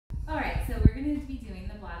All right, so we're going to be doing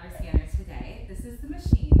the bladder scanner today. This is the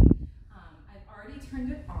machine. I've already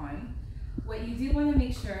turned it on. What you do want to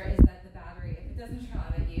make sure is that the battery, if it doesn't turn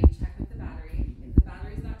on, that you check with the battery. If the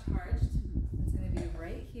battery is not charged, it's going to be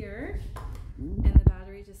right here, and the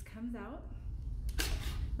battery just comes out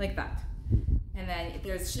like that. And then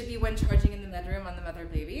there should be one charging in the bedroom on the mother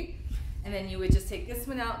baby. And then you would just take this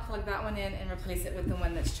one out, plug that one in, and replace it with the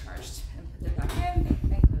one that's charged. And put it back in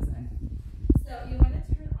and close it. So you want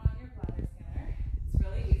to turn on your bladder scanner. It's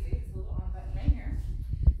really easy. It's a little on button right here.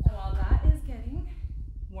 And while that is getting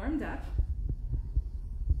warmed up,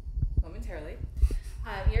 momentarily,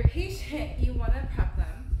 your patient, you want to prep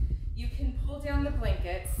them. You can pull down the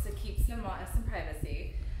blankets to keep some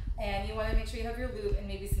privacy. And you want to make sure you have your lube and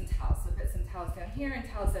maybe some towels. So put some towels down here and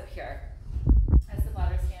towels up here. As the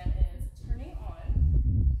bladder scan is turning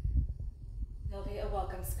on, there'll be a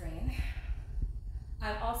welcome screen.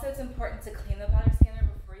 Also, it's important to clean the bladder scanner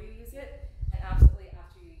before you use it and absolutely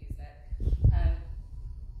after you use it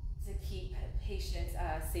to keep patient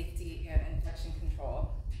safety and infection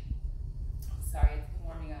control. Sorry, it's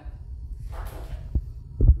warming up.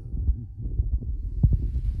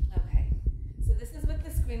 Okay, so this is what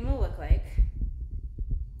the screen will look like.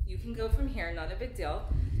 You can go from here, not a big deal.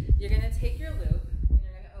 You're going to take your lube and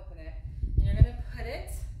you're going to open it and you're going to put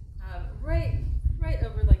it right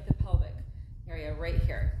over like the pelvic area right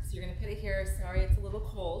here. So you're going to put it here. Sorry, it's a little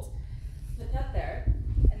cold. Put that there,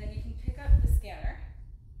 and then you can pick up the scanner,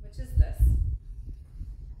 which is this,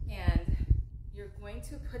 and you're going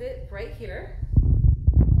to put it right here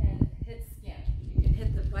and hit scan. You can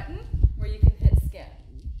hit the button or you can hit scan.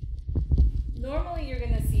 Normally you're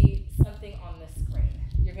going to see something on the screen.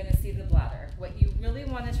 You're going to see the bladder. What you really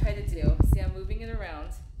want to try to do, see I'm moving it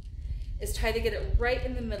around, is try to get it right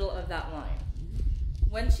in the middle of that line.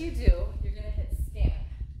 Once you do, you're going to hit scan.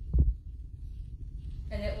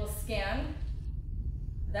 And it will scan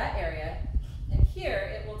that area. And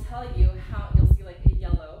here it will tell you how, you'll see like a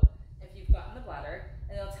yellow if you've gotten the bladder,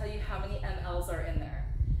 and it'll tell you how many mLs are in there.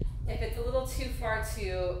 If it's a little too far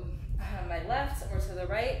to my left or to the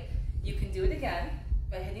right, you can do it again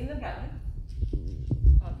by hitting the button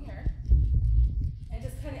on here and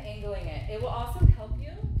just kind of angling it. It will also help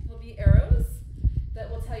you. There'll be arrows that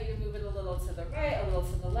will tell you to move it a little to the right, a little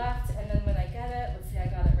to the left, and then when I get it, let's say I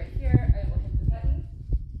got it right here, I will hit the button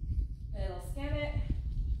and it'll scan it.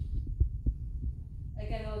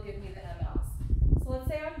 Again, it'll give me the mLs. So let's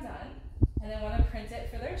say I'm done and I want to print it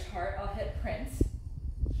for their chart. I'll hit print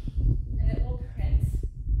and it will print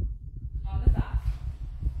on the back.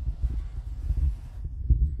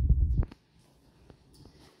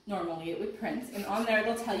 Normally it would print, and on there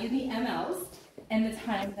it'll tell you the mLs and the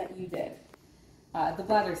time that you did the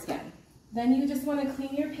bladder scan. Then you just want to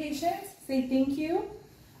clean your patient, say thank you,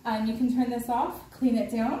 you can turn this off, clean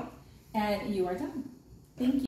it down, and you are done. Thank you.